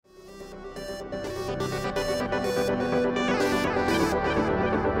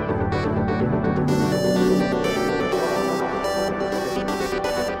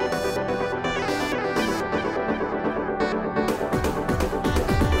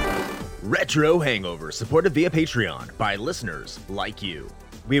Retro Hangover, supported via Patreon by listeners like you.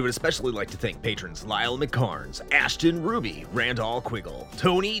 We would especially like to thank patrons Lyle McCarnes, Ashton Ruby, Randall Quiggle,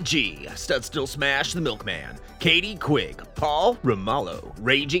 Tony G, Stud Still Smash the Milkman, Katie Quigg, Paul Romalo,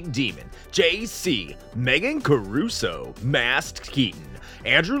 Raging Demon, JC, Megan Caruso, Masked Keaton,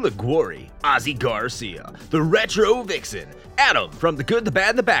 Andrew Liguori, Ozzy Garcia, The Retro Vixen, Adam from The Good, the Bad,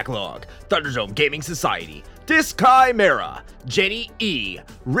 and the Backlog, Thunderdome Gaming Society, Diskai Mera, Jenny E,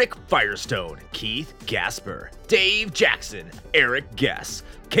 Rick Firestone, Keith Gasper, Dave Jackson, Eric Guess,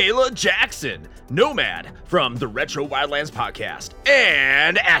 Kayla Jackson, Nomad from the Retro Wildlands Podcast,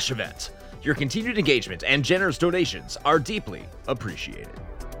 and Ashavet. Your continued engagement and generous donations are deeply appreciated.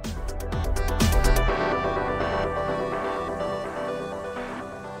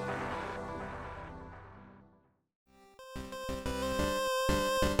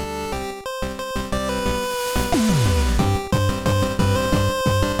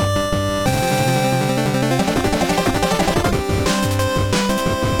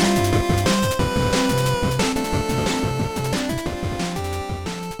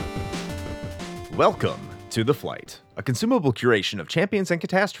 Welcome to The Flight, a consumable curation of champions and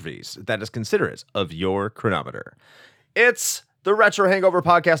catastrophes that is considerate of your chronometer. It's the Retro Hangover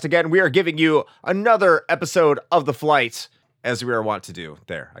Podcast again. We are giving you another episode of The Flight, as we are wont to do.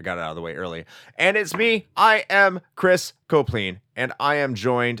 There, I got it out of the way early. And it's me, I am Chris Copleen, and I am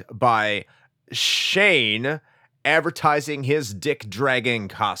joined by Shane, advertising his dick dragging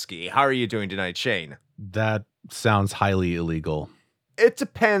Koski. How are you doing tonight, Shane? That sounds highly illegal. It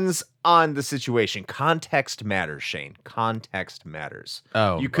depends on the situation. Context matters, Shane. Context matters.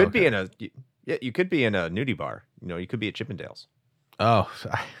 Oh, you could okay. be in a you could be in a nudie bar. You know, you could be at Chippendales. Oh,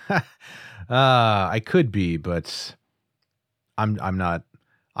 I could be, but I'm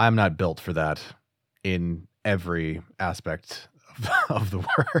not built for that in every aspect of the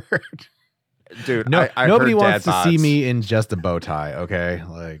word. Dude, No, I nobody heard wants to dad see bods. me in just a bow tie. Okay,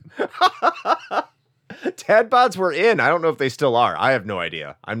 like Dad bods were in. I don't know if they still are. I have no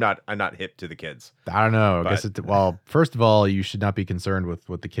idea. I'm not hip to the kids. I don't know. I But- guess well, first of all, you should not be concerned with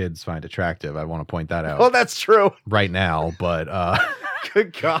what the kids find attractive. I want to point that out Well, that's true. right now, but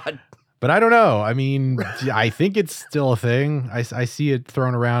Good God. But I don't know. I mean, I think it's still a thing. I see it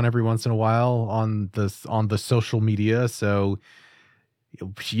thrown around every once in a while on the social media. So,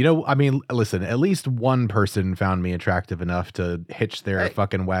 you know, I mean, listen, at least one person found me attractive enough to hitch their Hey.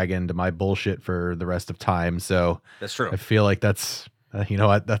 fucking wagon to my bullshit for the rest of time. So That's true. I feel like that's, you know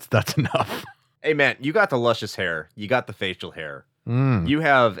what, that's enough. Hey, man, you got the luscious hair. You got the facial hair. Mm, You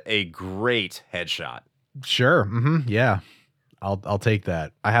have a great headshot. sure. Yeah. I'll take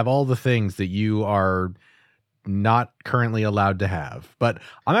that. I have all the things that you are not currently allowed to have, but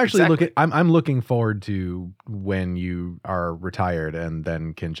I'm actually Exactly. I'm looking forward to when you are retired and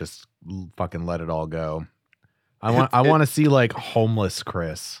then can just fucking let it all go. I want to see like homeless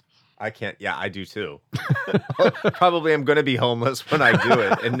Chris. I can't. Yeah, I do too. Probably I'm going to be homeless when I do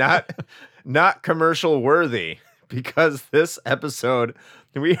it, and not commercial worthy, because this episode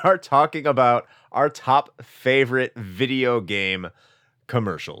we are talking about our top favorite video game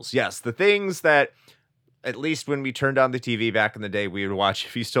commercials. Yes, the things that, at least when we turned on the TV back in the day, we would watch.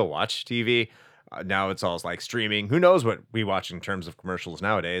 If you still watch TV, now it's all like streaming. Who knows what we watch in terms of commercials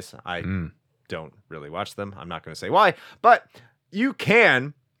nowadays? I don't really watch them. I'm not going to say why, but you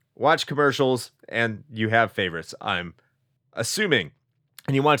can watch commercials and you have favorites, I'm assuming,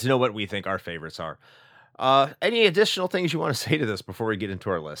 and you want to know what we think our favorites are. Any additional things you want to say to this before we get into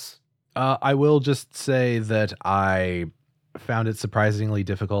our lists? I will just say that I found it surprisingly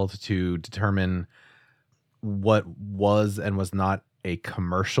difficult to determine what was and was not a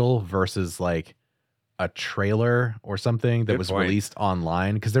commercial versus like a trailer or something that Good was point. released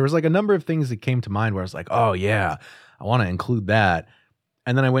online, because there was like a number of things that came to mind where I was like, oh yeah, I want to include that.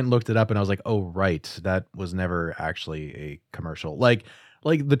 And then I went and looked it up and I was like, oh right, that was never actually a commercial. Like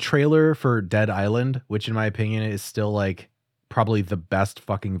the trailer for Dead Island, which in my opinion is still like probably the best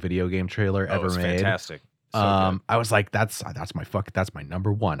fucking video game trailer ever it's made. fantastic. So good. I was like, that's my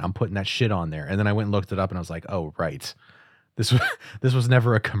number one. I'm putting that shit on there. And then I went and looked it up and I was like, oh right, this was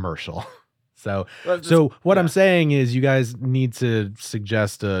never a commercial. So Well, just- so what yeah. I'm saying is you guys need to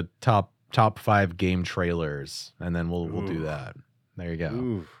suggest a top 5 game trailers, and then we'll do Ooh. that. There you go.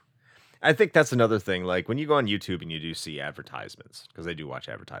 Ooh. I think that's another thing. Like when you go on YouTube and you do see advertisements, because I do watch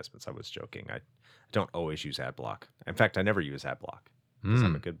advertisements. I was joking. I don't always use ad block. In fact, I never use ad block because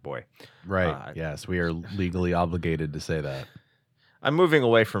I'm a good boy. Right. Yes, we are legally obligated to say that. I'm moving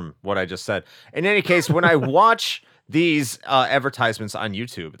away from what I just said. In any case, when I watch these advertisements on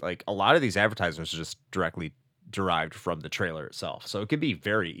YouTube, like a lot of these advertisements are just directly derived from the trailer itself. So it can be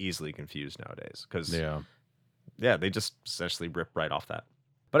very easily confused nowadays because yeah, they just essentially rip right off that.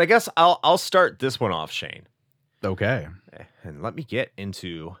 But I guess I'll start this one off, Shane. Okay. And let me get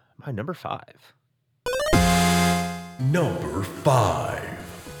into my number 5. Number 5.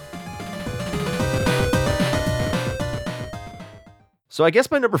 So I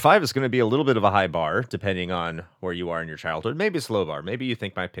guess my number 5 is going to be a little bit of a high bar, depending on where you are in your childhood. Maybe it's a low bar. Maybe you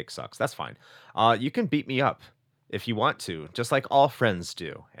think my pick sucks. That's fine. You can beat me up if you want to, just like all friends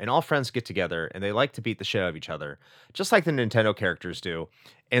do. And all friends get together, and they like to beat the shit out of each other, just like the Nintendo characters do.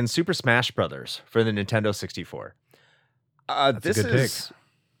 And Super Smash Brothers for the Nintendo 64. That's a good pick.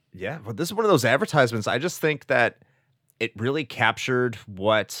 Yeah, well, this is one of those advertisements. I just think that it really captured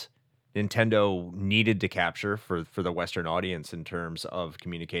what Nintendo needed to capture for the Western audience in terms of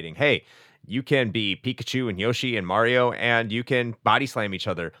communicating, hey, you can be Pikachu and Yoshi and Mario, and you can body slam each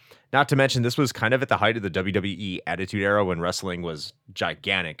other. Not to mention, this was kind of at the height of the WWE Attitude Era when wrestling was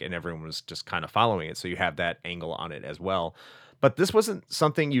gigantic and everyone was just kind of following it. So you have that angle on it as well. But this wasn't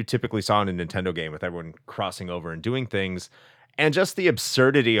something you typically saw in a Nintendo game with everyone crossing over and doing things. And just the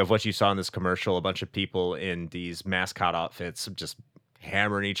absurdity of what you saw in this commercial, a bunch of people in these mascot outfits just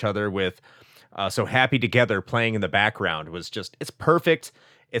hammering each other with So Happy Together playing in the background was just, it's perfect.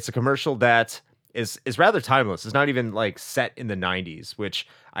 It's a commercial that is rather timeless. It's not even like set in the 90s, which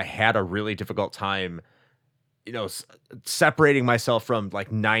I had a really difficult time, separating myself from like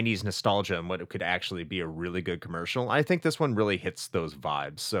 90s nostalgia and what it could actually be a really good commercial. I think this one really hits those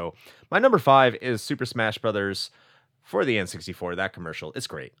vibes. So my number 5 is Super Smash Brothers for the N64. That commercial, it's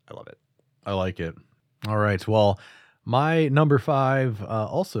great. I love it. I like it. All right. Well, my number 5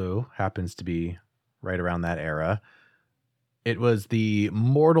 also happens to be right around that era. It was the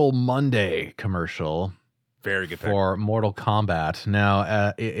Mortal Monday commercial. Very good for Mortal Kombat.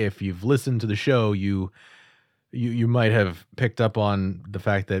 Now, if you've listened to the show, you might have picked up on the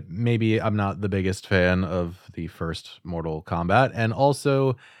fact that maybe I'm not the biggest fan of the first Mortal Kombat, and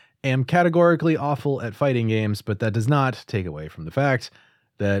also am categorically awful at fighting games, but that does not take away from the fact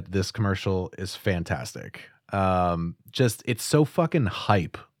that this commercial is fantastic. Just, it's so fucking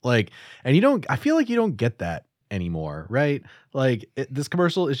hype. Like, and I feel like you don't get that anymore, right? Like this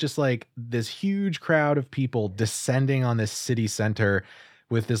commercial is just like this huge crowd of people descending on this city center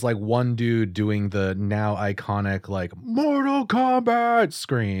with this like one dude doing the now iconic like Mortal Kombat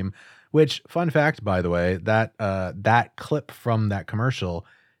scream, which, fun fact, by the way, that clip from that commercial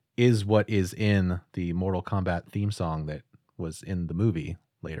is what is in the Mortal Kombat theme song that was in the movie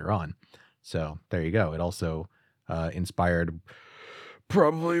later on. So there you go. It also inspired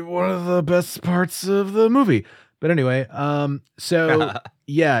probably one of the best parts of the movie. But anyway, so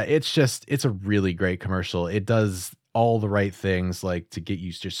yeah, it's a really great commercial. It does all the right things, like to get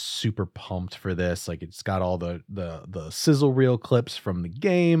you just super pumped for this. Like it's got all the sizzle reel clips from the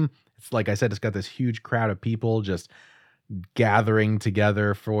game. It's like I said, it's got this huge crowd of people just gathering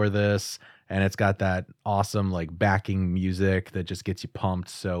together for this. And it's got that awesome like backing music that just gets you pumped.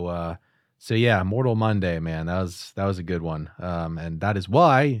 So yeah, Mortal Monday, man, that was a good one. And that is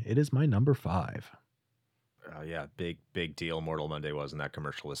why it is my number 5. Oh yeah, big deal. Mortal Monday was, and that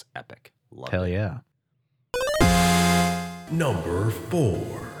commercial was epic. Loved Hell it. yeah. Number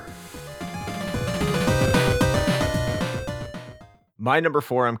 4. My number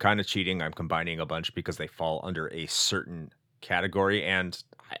 4, I'm kind of cheating. I'm combining a bunch because they fall under a certain category, and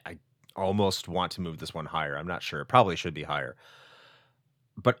I almost want to move this one higher. I'm not sure. It probably should be higher.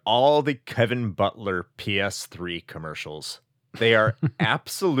 But all the Kevin Butler PS3 commercials, they are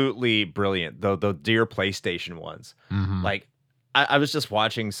absolutely brilliant. The dear PlayStation ones. Mm-hmm. Like, I was just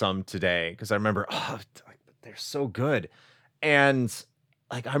watching some today because I remember, they're so good. And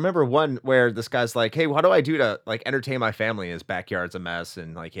like, I remember one where this guy's like, hey, what do I do to like entertain my family? His backyard's a mess.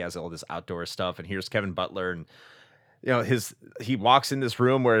 And like, he has all this outdoor stuff. And here's Kevin Butler. And he walks in this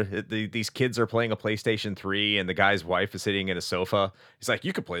room where these kids are playing a PlayStation 3 and the guy's wife is sitting in a sofa. He's like,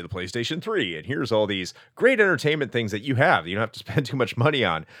 you could play the PlayStation 3 and here's all these great entertainment things that you don't have to spend too much money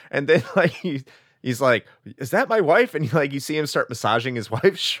on. And then like he's like, is that my wife? And you see him start massaging his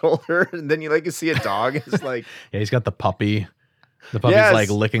wife's shoulder, and then you see a dog. It's like, yeah, he's got the puppy. The puppy's yes. like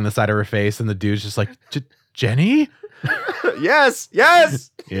licking the side of her face, and the dude's just like, Jenny? yes. Yeah.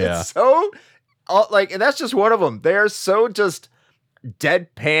 It's so and that's just one of them. They're so just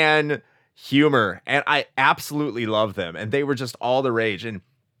deadpan humor, and I absolutely love them. And they were just all the rage. And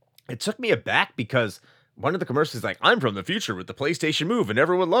it took me aback because one of the commercials is like, I'm from the future with the PlayStation Move, and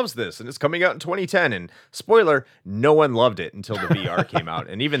everyone loves this, and it's coming out in 2010. And spoiler, no one loved it until the VR came out.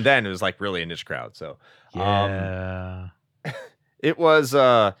 And even then, it was like really a niche crowd. So yeah, it was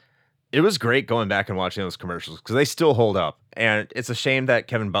It was great going back and watching those commercials because they still hold up. And it's a shame that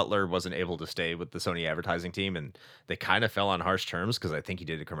Kevin Butler wasn't able to stay with the Sony advertising team, and they kind of fell on harsh terms because I think he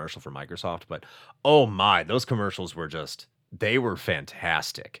did a commercial for Microsoft. But oh my, those commercials were they were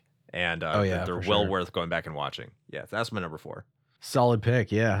fantastic. And they're well worth going back and watching. Yeah, that's my number 4. Solid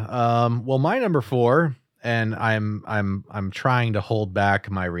pick, yeah. Well, my number 4, and I'm trying to hold back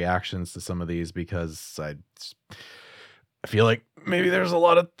my reactions to some of these because I feel like maybe there's a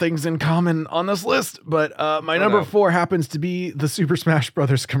lot of things in common on this list, but my number 4 happens to be the Super Smash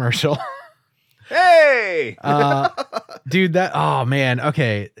Brothers commercial. Hey, dude, oh man.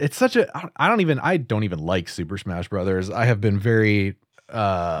 Okay. It's such I don't even like Super Smash Brothers. I have been very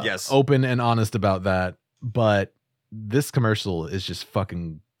open and honest about that, but this commercial is just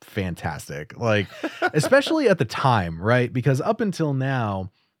fucking fantastic. Like, especially at the time, right? Because up until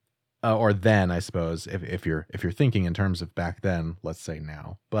now, or then, I suppose, if you're thinking in terms of back then, let's say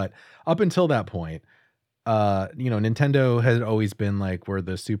now, but up until that point, Nintendo had always been like, we're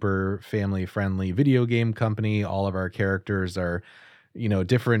the super family friendly video game company. All of our characters are,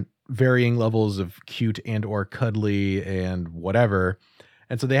 different varying levels of cute and or cuddly and whatever.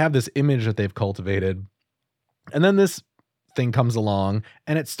 And so they have this image that they've cultivated. And then this thing comes along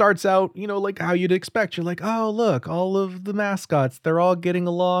and it starts out, like how you'd expect. You're like, oh, look, all of the mascots, they're all getting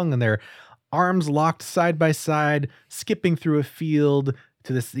along and their arms locked side by side, skipping through a field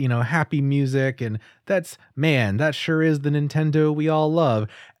to this, happy music. And that sure is the Nintendo we all love.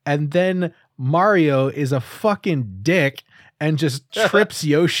 And then Mario is a fucking dick and just trips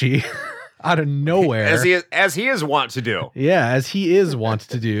Yoshi out of nowhere. As he is wont to do. Yeah, as he is wont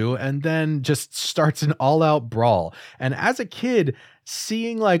to do. And then just starts an all-out brawl. And as a kid,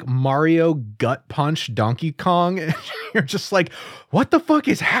 seeing like Mario gut punch Donkey Kong, you're just like, what the fuck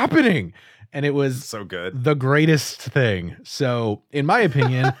is happening? And it was so good. The greatest thing. So in my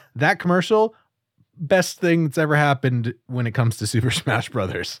opinion, that commercial, best thing that's ever happened when it comes to Super Smash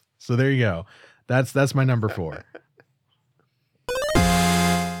Brothers. So there you go. That's my number 4.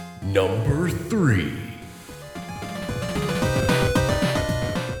 Number 3.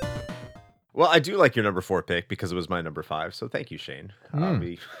 Well, I do like your number 4 pick because it was my number 5. So thank you, Shane.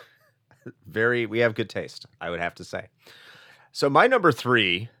 We have good taste, I would have to say. So my number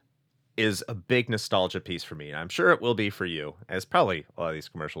 3 is a big nostalgia piece for me. And I'm sure it will be for you, as probably a lot of these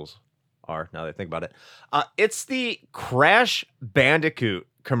commercials are now that I think about it. It's the Crash Bandicoot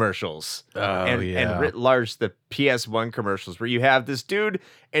commercials. And writ large, the PS1 commercials, where you have this dude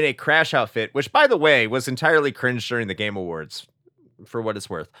in a Crash outfit, which, by the way, was entirely cringe during the Game Awards, for what it's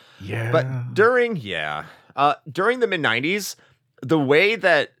worth. Yeah. But during the mid-90s, the way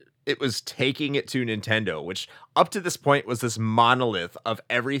that it was taking it to Nintendo, which up to this point was this monolith of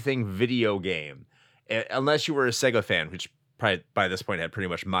everything video game, unless you were a Sega fan, which probably by this point had pretty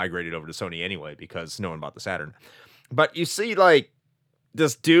much migrated over to Sony anyway, because no one bought the Saturn. But you see like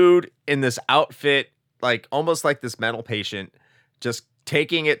this dude in this outfit, like almost like this mental patient, just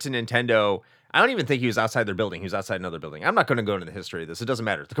taking it to Nintendo. I don't even think he was outside their building. He was outside another building. I'm not going to go into the history of this. It doesn't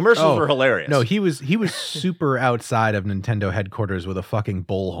matter. The commercials were hilarious. No, he was super outside of Nintendo headquarters with a fucking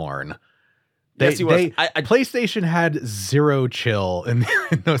bullhorn. Yes, he was. PlayStation had zero chill in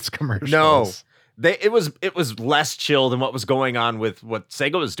those commercials. No, it was less chill than what was going on with what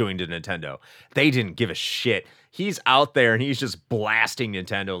Sega was doing to Nintendo. They didn't give a shit. He's out there and he's just blasting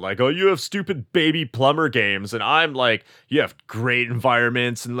Nintendo like, oh, you have stupid baby plumber games. And I'm like, you have great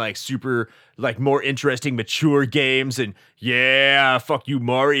environments and like super, like more interesting, mature games. And yeah, fuck you,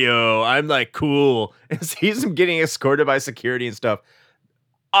 Mario. I'm like, cool. And sees him getting escorted by security and stuff.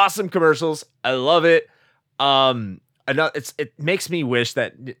 Awesome commercials. I love it. It makes me wish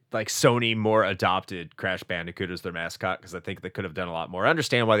that like Sony more adopted Crash Bandicoot as their mascot, because I think they could have done a lot more. I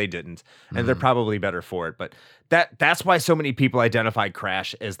understand why they didn't, and they're probably better for it. But that's why so many people identified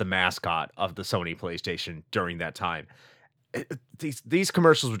Crash as the mascot of the Sony PlayStation during that time. These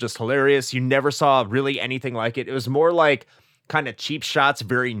commercials were just hilarious. You never saw really anything like it. It was more like kind of cheap shots,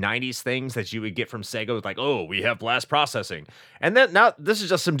 very 90s things that you would get from Sega with like, oh, we have blast processing. And then now this is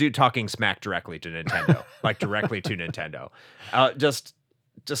just some dude talking smack directly to Nintendo, like directly to Nintendo. Just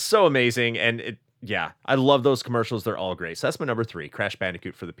so amazing. And I love those commercials. They're all great. So that's my number 3, Crash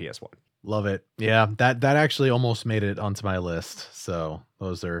Bandicoot for the PS1. Love it. Yeah, that actually almost made it onto my list. So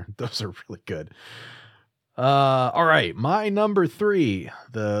those are really good. All right, my number 3,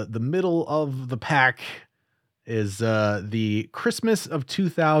 the middle of the pack, is the Christmas of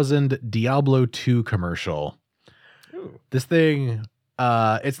 2000 Diablo 2 commercial. Ooh. This thing,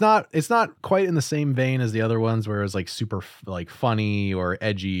 it's not quite in the same vein as the other ones where it was like super like funny or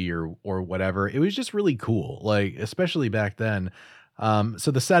edgy or whatever. It was just really cool, like especially back then.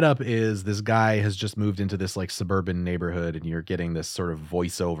 So the setup is this guy has just moved into this like suburban neighborhood, and you're getting this sort of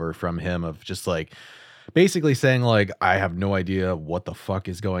voiceover from him of just like basically saying like, I have no idea what the fuck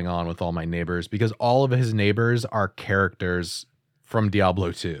is going on with all my neighbors, because all of his neighbors are characters from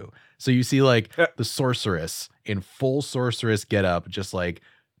Diablo 2. So you see like the sorceress in full sorceress getup, just like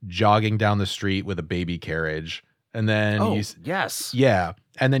jogging down the street with a baby carriage. And then yes. Yeah.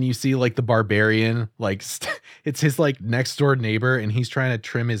 And then you see like the barbarian, like it's his like next door neighbor, and he's trying to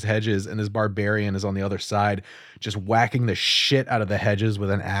trim his hedges, and this barbarian is on the other side, just whacking the shit out of the hedges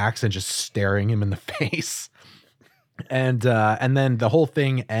with an axe and just staring him in the face. And then the whole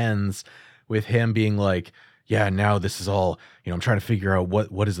thing ends with him being like, yeah, now this is all, I'm trying to figure out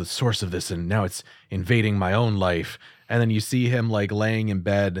what is the source of this, and now it's invading my own life. And then you see him like laying in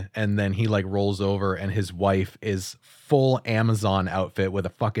bed, and then he like rolls over, and his wife is full Amazon outfit with a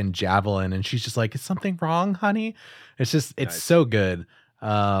fucking javelin, and she's just like, is something wrong, honey? It's Nice. so good.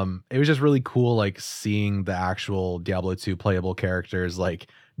 It was just really cool, like seeing the actual Diablo 2 playable characters like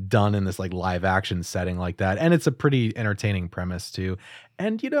done in this like live action setting like that. And it's a pretty entertaining premise too.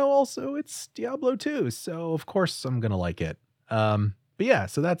 And also it's Diablo 2, so of course I'm gonna like it. But yeah,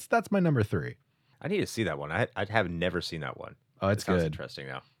 so that's my number 3. I need to see that one. I have never seen that one. Oh, it's It sounds good. interesting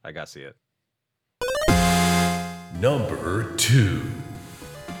now. I gotta see it. Number 2.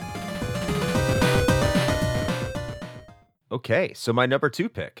 Okay, so my number 2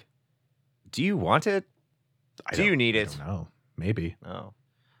 pick. Do you want it? Do you need it? No, maybe. Oh.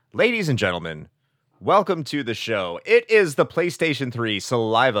 Ladies and gentlemen, welcome to the show. It is the PlayStation 3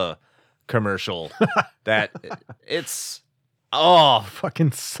 Saliva commercial that it's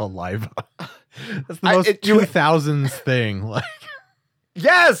Fucking saliva. That's the most it- 2000s thing. Like,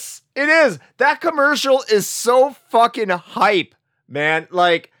 yes, it is. That commercial is so fucking hype, man.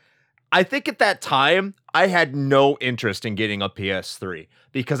 Like, I think at that time I had no interest in getting a PS3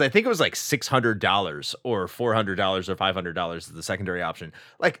 because I think it was like $600 or $400 or $500 as the secondary option.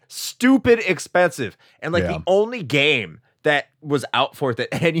 Like, stupid expensive. And like Yeah. the only game that was out for it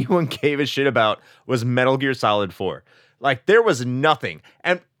that anyone gave a shit about was Metal Gear Solid 4. Like, there was nothing.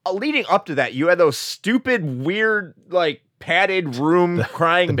 And leading up to that, you had those stupid, weird, like, padded room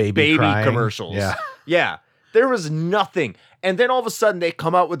crying the baby crying. commercials. Yeah. Yeah. There was nothing. And then all of a sudden they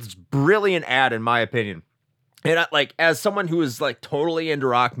come out with this brilliant ad, in my opinion. And as someone who was like totally into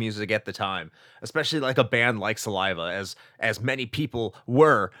rock music at the time, especially like a band like Saliva, as many people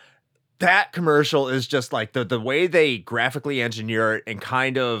were, that commercial is just like the way they graphically engineer it and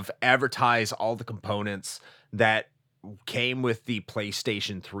kind of advertise all the components that came with the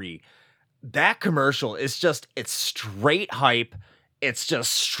PlayStation 3. That commercial is just, it's straight hype. It's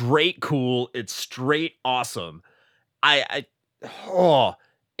just straight cool. It's straight awesome. It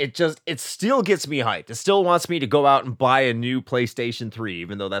still gets me hyped. It still wants me to go out and buy a new PlayStation 3,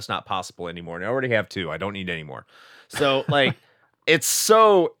 even though that's not possible anymore. And I already have 2. I don't need any more. So like, it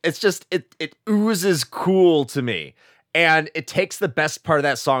oozes cool to me. And it takes the best part of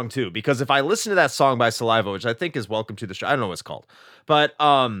that song too, because if I listen to that song by Saliva, which I think is Welcome to the Show, I don't know what it's called, but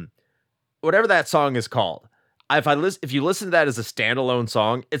whatever that song is called, if you listen to that as a standalone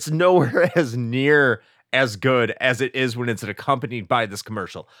song, it's nowhere as near as good as it is when it's accompanied by this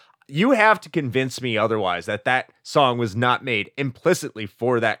commercial. You have to convince me otherwise that song was not made implicitly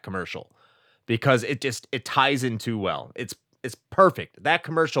for that commercial, because it ties in too well. It's perfect. That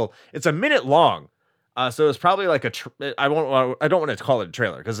commercial, it's a minute long. So it's probably like I don't want to call it a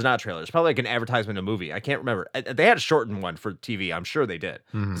trailer because it's not a trailer. It's probably like an advertisement of a movie. I can't remember. They had a shortened one for TV. I'm sure they did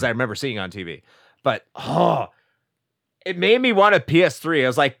because I remember seeing it on TV. But it made me want a PS3. I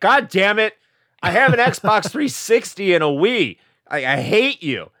was like, God damn it! I have an Xbox 360 and a Wii. I hate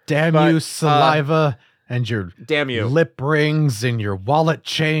you. damn But, you, saliva, and your Damn you. lip rings and your wallet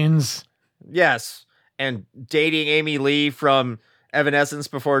chains. Yes, and dating Amy Lee from Evanescence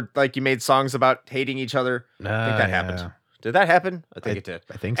before, like, you made songs about hating each other. I think that happened. Did that happen? I think it did.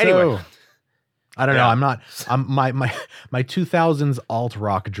 I think Anyway. so. I don't know. Yeah. I'm my 2000s alt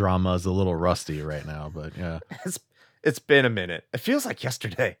rock drama is a little rusty right now, but yeah, It's been a minute. It feels like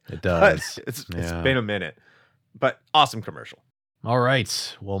yesterday. it But does. it's Yeah. been a minute. But awesome commercial. All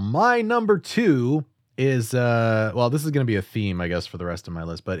right. Well, my number 2 is this is going to be a theme, I guess, for the rest of my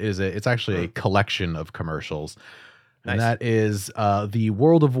list, but it's actually a collection of commercials. And Nice. that is the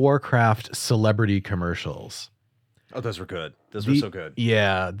World of Warcraft celebrity commercials. Oh, those were good. Those were so good.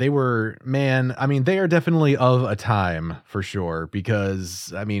 Yeah, they were, man. I mean, they are definitely of a time for sure,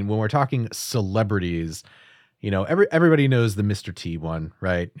 because I mean, when we're talking celebrities, everybody knows the Mr. T one,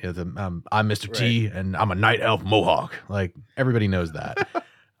 right? I'm Mr. T and I'm a night elf mohawk. Like, everybody knows that.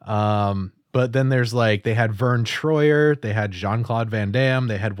 But then there's like, they had Vern Troyer, they had Jean-Claude Van Damme,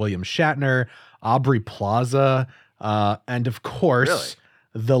 they had William Shatner, Aubrey Plaza, and of course,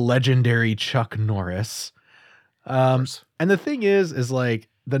 the legendary Chuck Norris. And the thing is like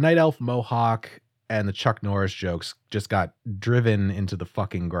the Night Elf Mohawk and the Chuck Norris jokes just got driven into the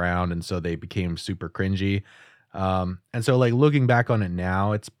fucking ground. And so they became super cringy. And so like looking back on it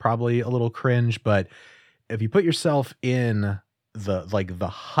now, it's probably a little cringe, but if you put yourself in the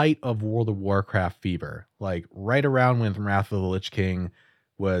height of World of Warcraft fever, like right around when Wrath of the Lich King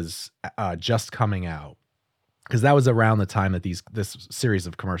was just coming out, because that was around the time that this series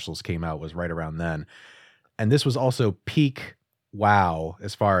of commercials came out, was right around then. And this was also peak WoW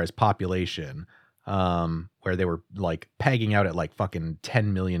as far as population, where they were like pegging out at like fucking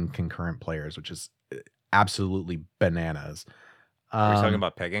 10 million concurrent players, which is absolutely bananas. Are we talking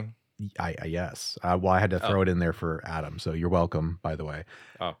about pegging? Yes. Well, I had to throw it in there for Adam, so you're welcome, by the way.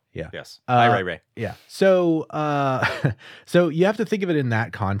 Oh, yeah. Yes. Hi, Ray. Yeah. So, so you have to think of it in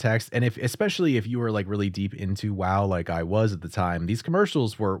that context. And especially if you were like really deep into WoW, like I was at the time, these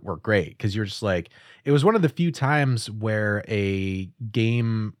commercials were great. Cause you're just like, it was one of the few times where a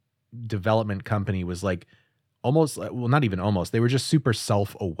game development company was like almost, well, not even almost, they were just super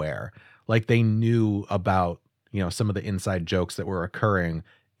self-aware. Like they knew about, some of the inside jokes that were occurring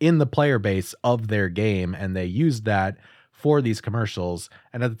in the player base of their game. And they used that for these commercials.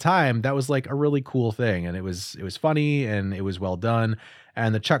 And at the time that was like a really cool thing. And it was funny and it was well done.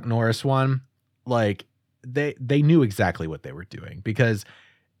 And the Chuck Norris one, like they knew exactly what they were doing, because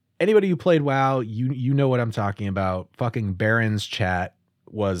anybody who played WoW, you know what I'm talking about. Fucking Baron's chat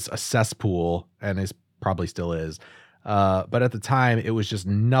was a cesspool and is probably still is. But at the time it was just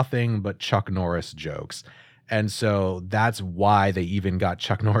nothing but Chuck Norris jokes. And so that's why they even got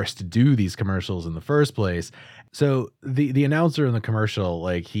Chuck Norris to do these commercials in the first place. So the announcer in the commercial,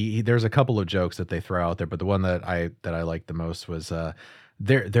 like there's a couple of jokes that they throw out there, but the one that I liked the most was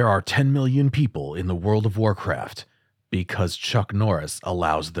there are 10 million people in the World of Warcraft because Chuck Norris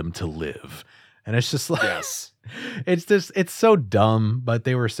allows them to live. And it's just like, yes, it's so dumb, but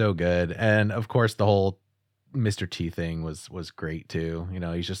they were so good. And of course the whole Mr. T thing was great too.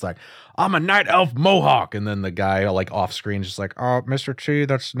 He's just like, I'm a Night Elf Mohawk. And then the guy like off screen, just like, oh, Mr. T,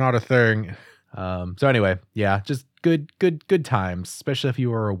 that's not a thing. So anyway, yeah, just good times, especially if you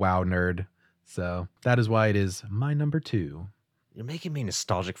were a WoW nerd. So that is why it is my number 2. You're making me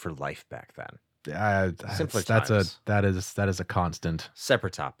nostalgic for life back then. Simpler times. That is a constant.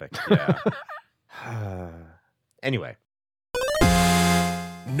 Separate topic. Yeah. Anyway.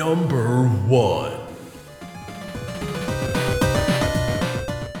 Number 1.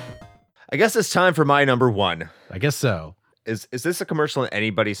 I guess it's time for my number 1. I guess so. Is this a commercial that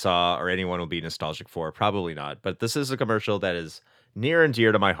anybody saw or anyone will be nostalgic for? Probably not. But this is a commercial that is near and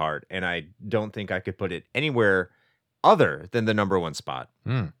dear to my heart, and I don't think I could put it anywhere other than the number 1 spot.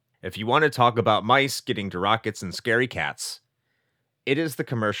 If you want to talk about mice getting to rockets and scary cats, it is the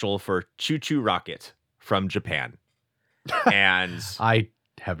commercial for Choo Choo Rocket from Japan. And I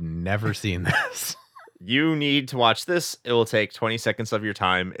have never seen this. You need to watch this. It will take 20 seconds of your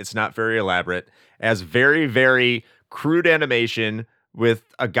time. It's not very elaborate. It has very, very crude animation with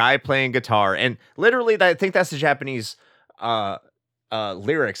a guy playing guitar. And literally, I think that's the Japanese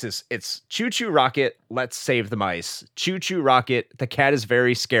lyrics. It's Choo Choo Rocket, let's save the mice. Choo Choo Rocket, the cat is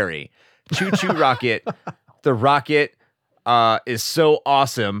very scary. Choo Choo Rocket, the rocket is so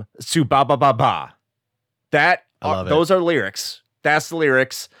awesome. Su-ba-ba-ba-ba. Those are lyrics. That's the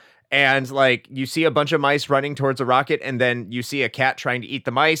lyrics. And like you see a bunch of mice running towards a rocket, and then you see a cat trying to eat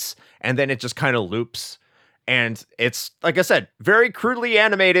the mice, and then it just kind of loops. And it's, like I said, very crudely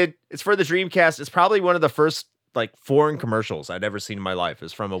animated. It's for the Dreamcast. It's probably one of the first like foreign commercials I'd ever seen in my life.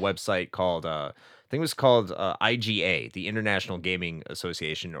 It's from a website called I think it was called IGA, the International Gaming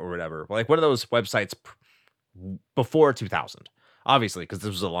Association or whatever. Like one of those websites before 2000, obviously, because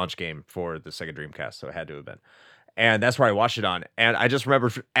this was a launch game for the Sega Dreamcast, so it had to have been. And that's where I watched it on. And I just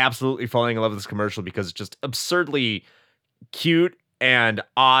remember absolutely falling in love with this commercial because it's just absurdly cute and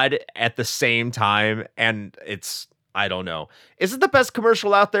odd at the same time. And it's, I don't know. Is it the best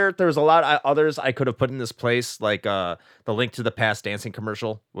commercial out there? There's a lot of others I could have put in this place. Like the Link to the Past dancing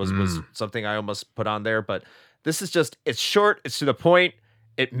commercial was something I almost put on there. But this is just, it's short. It's to the point.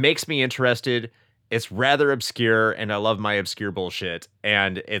 It makes me interested. It's rather obscure. And I love my obscure bullshit.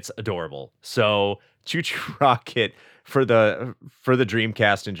 And it's adorable. So Choo Choo Rocket for the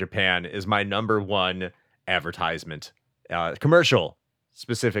Dreamcast in Japan is my number 1 advertisement commercial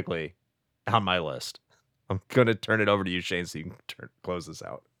specifically on my list. I'm gonna turn it over to you, Shane, so you can close this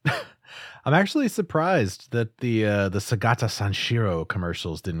out. I'm actually surprised that the Sagata Sanshiro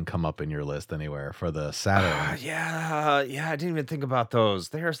commercials didn't come up in your list anywhere for the Saturn. Yeah, I didn't even think about those.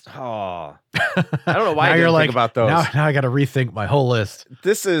 I don't know why I Now didn't you're like, think about those. Now I got to rethink my whole list.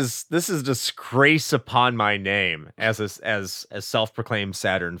 This is disgrace upon my name as a self-proclaimed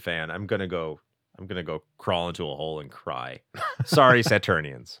Saturn fan. I'm gonna go crawl into a hole and cry. Sorry,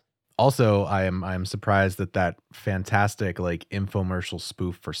 Saturnians. Also, I am surprised that fantastic like infomercial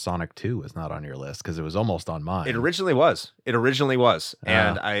spoof for Sonic 2 is not on your list because it was almost on mine. It originally was.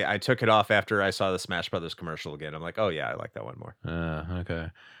 And I took it off after I saw the Smash Brothers commercial again. I'm like, oh yeah, I like that one more.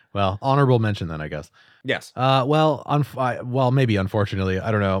 Okay. Well, honorable mention then, I guess. Yes. Well, maybe unfortunately, I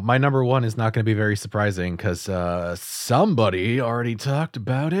don't know. My number one is not going to be very surprising because somebody already talked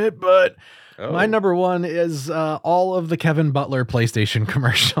about it, but my number one is all of the Kevin Butler PlayStation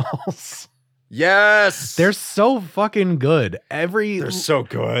commercials. Yes. They're so fucking good. They're so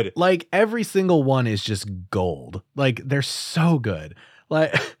good. Like every single one is just gold. Like they're so good.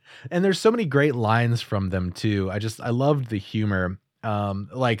 Like, and there's so many great lines from them too. I loved the humor.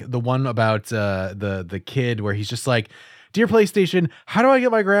 Like the one about the kid where he's just like, "Dear PlayStation, how do I get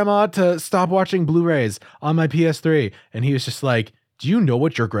my grandma to stop watching Blu-rays on my PS3?" And he was just like, "Do you know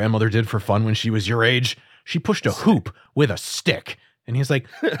what your grandmother did for fun when she was your age? She pushed a hoop with a stick." And he's like,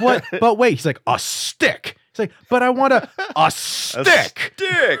 "What? But wait." He's like, "A stick." He's like, "But I want a stick."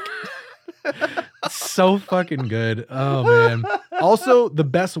 Stick. So fucking good. Oh man. Also, the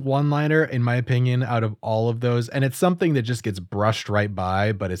best one-liner in my opinion out of all of those, and it's something that just gets brushed right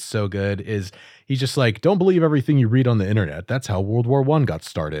by, but it's so good, is he's just like, "Don't believe everything you read on the internet. That's how World War I got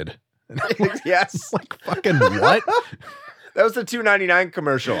started." Yes. Like fucking what? That was the $2.99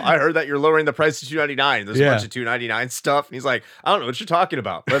 commercial. I heard that you're lowering the price to $2.99. There's a bunch of $2.99 stuff. And he's like, "I don't know what you're talking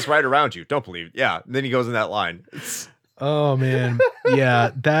about. Let's ride around you. Don't believe." Yeah. And then he goes in that line. Oh man.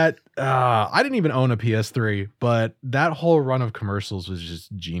 Yeah, that I didn't even own a PS3, but that whole run of commercials was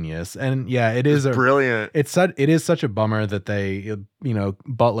just genius. And yeah, it is brilliant. It is such a bummer that they,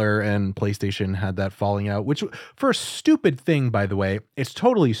 Butler and PlayStation had that falling out, which for a stupid thing, by the way, it's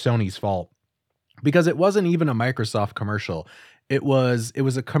totally Sony's fault because it wasn't even a Microsoft commercial. It was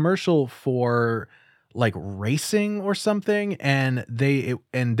a commercial for like racing or something, and they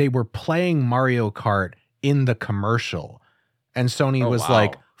were playing Mario Kart in the commercial, and Sony was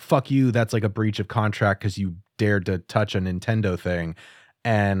like, "Fuck you, that's like a breach of contract because you dared to touch a Nintendo thing,"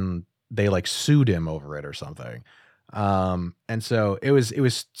 and they like sued him over it or something. And so it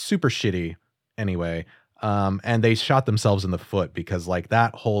was super shitty anyway. And they shot themselves in the foot because like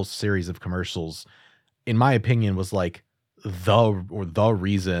that whole series of commercials, in my opinion, was like the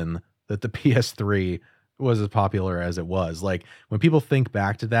reason that the PS3 was as popular as it was. Like when people think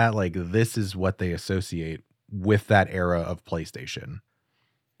back to that, like this is what they associate with that era of PlayStation.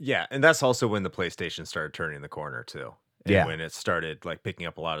 Yeah, and that's also when the PlayStation started turning the corner too. And when it started like picking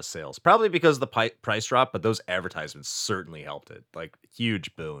up a lot of sales, probably because of the price drop, but those advertisements certainly helped it. Like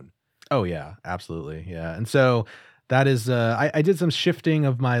huge boon. Oh yeah, absolutely. Yeah. And so that is, I did some shifting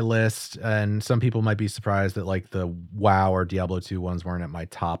of my list, and some people might be surprised that like the WoW or Diablo 2 ones weren't at my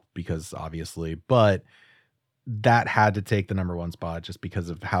top because obviously, but that had to take the number one spot just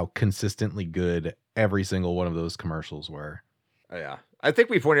because of how consistently good every single one of those commercials were. Oh, yeah. I think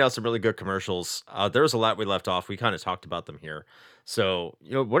we pointed out some really good commercials. There was a lot we left off. We kind of talked about them here. So,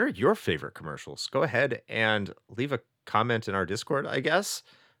 what are your favorite commercials? Go ahead and leave a comment in our Discord, I guess,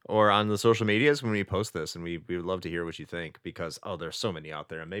 or on the social medias when we post this. And we would love to hear what you think because, there's so many out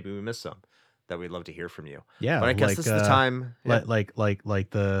there and maybe we missed some that we'd love to hear from you. Yeah. But I guess this is the time. Yeah. Like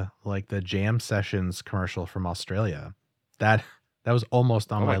the Jam Sessions commercial from Australia. That was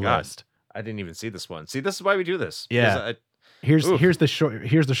almost on my list. I didn't even see this one. See, this is why we do this. Yeah. Here's the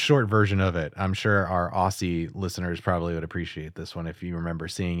short version of it. I'm sure our Aussie listeners probably would appreciate this one if you remember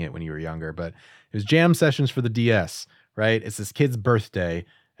seeing it when you were younger, but it was Jam Sessions for the DS, right? It's this kid's birthday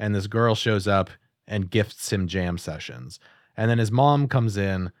and this girl shows up and gifts him Jam Sessions. And then his mom comes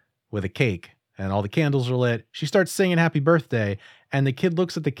in with a cake and all the candles are lit. She starts singing happy birthday and the kid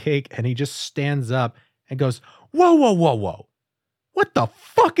looks at the cake and he just stands up and goes, "Whoa, whoa, whoa, whoa. What the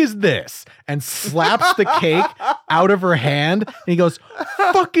fuck is this?" And slaps the cake out of her hand. And he goes,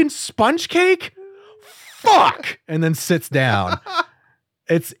 "Fucking sponge cake? Fuck." And then sits down.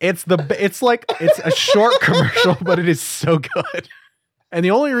 It's a short commercial, but it is so good. And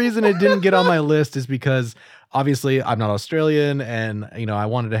the only reason it didn't get on my list is because obviously I'm not Australian and, I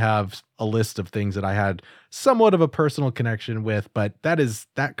wanted to have a list of things that I had somewhat of a personal connection with, but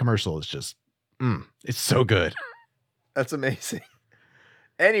that commercial is just, it's so good. That's amazing.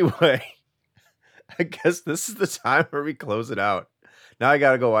 Anyway, I guess this is the time where we close it out. Now I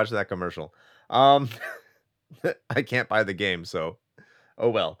gotta go watch that commercial. I can't buy the game, so oh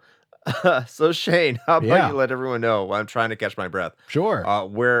well. So Shane, how about Yeah. you let everyone know while I'm trying to catch my breath? Sure.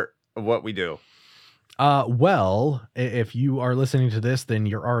 What we do. Well, if you are listening to this, then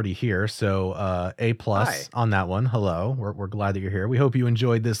you're already here. So A plus Hi. on that one. Hello. We're glad that you're here. We hope you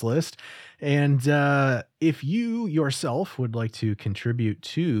enjoyed this list. And if you yourself would like to contribute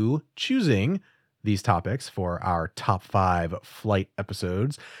to choosing these topics for our top 5 flight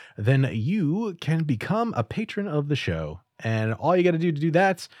episodes, then you can become a patron of the show. And all you got to do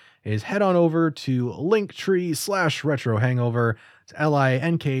that is head on over to Linktree/Retro Hangover. It's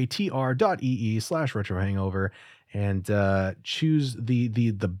linktr.ee/Retro Hangover, and choose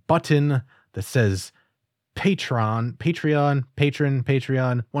the button that says Patreon,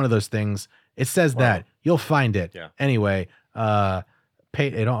 one of those things. It says Wow. that. You'll find it. Yeah. Anyway, I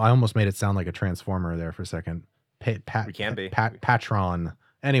almost made it sound like a transformer there for a second. We can be. Patron.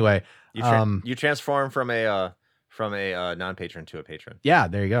 Anyway, You transform from a non-patron to a patron. yeah,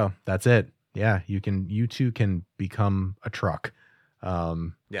 there you go. That's it. Yeah, you too can become a truck.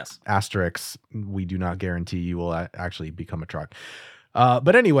 Yes. Asterisks, we do not guarantee you will actually become a truck.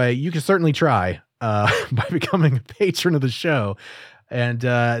 But anyway, you can certainly try by becoming a patron of the show. And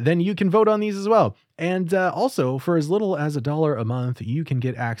then you can vote on these as well. And also, for as little as $1 a month, you can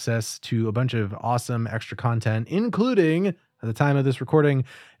get access to a bunch of awesome extra content, including, at the time of this recording,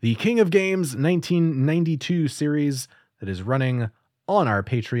 the King of Games 1992 series that is running on our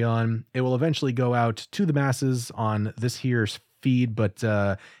Patreon. It will eventually go out to the masses on this here's feed, but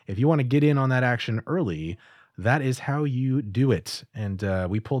if you want to get in on that action early, that is how you do it. And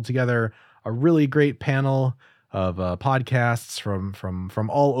we pulled together a really great panel of podcasts from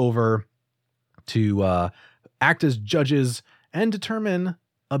all over to act as judges and determine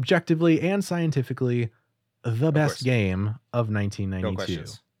objectively and scientifically the best course. game of 1992. No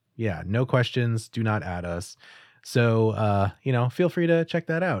questions. Yeah, no questions. Do not add us. So, feel free to check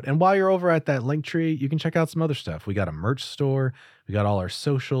that out. And while you're over at that Linktree, you can check out some other stuff. We got a merch store. We got all our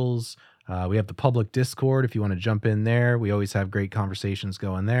socials. We have the public Discord if you want to jump in there. We always have great conversations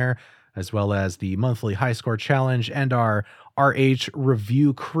going there, as well as the monthly high score challenge and our RH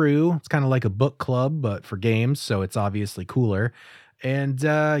review crew. It's kind of like a book club, but for games, so it's obviously cooler. And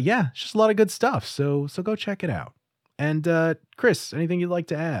yeah, it's just a lot of good stuff. So go check it out. And Chris, anything you'd like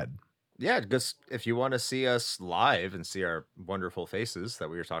to add? Yeah, because if you want to see us live and see our wonderful faces that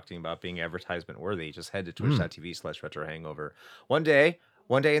we were talking about being advertisement worthy, just head to twitch.tv/retro hangover. One day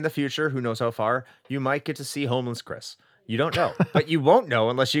in the future, who knows how far, you might get to see homeless Chris. You don't know, but you won't know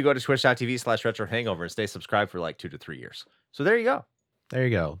unless you go to twitch.tv/retro hangover and stay subscribed for like 2 to 3 years. So there you go. There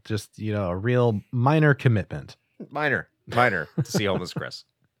you go. Just, a real minor commitment. Minor to see homeless Chris.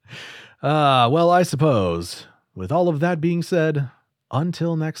 Well, I suppose with all of that being said,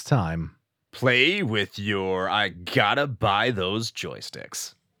 until next time. Play with your I gotta buy those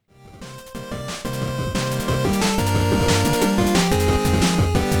joysticks.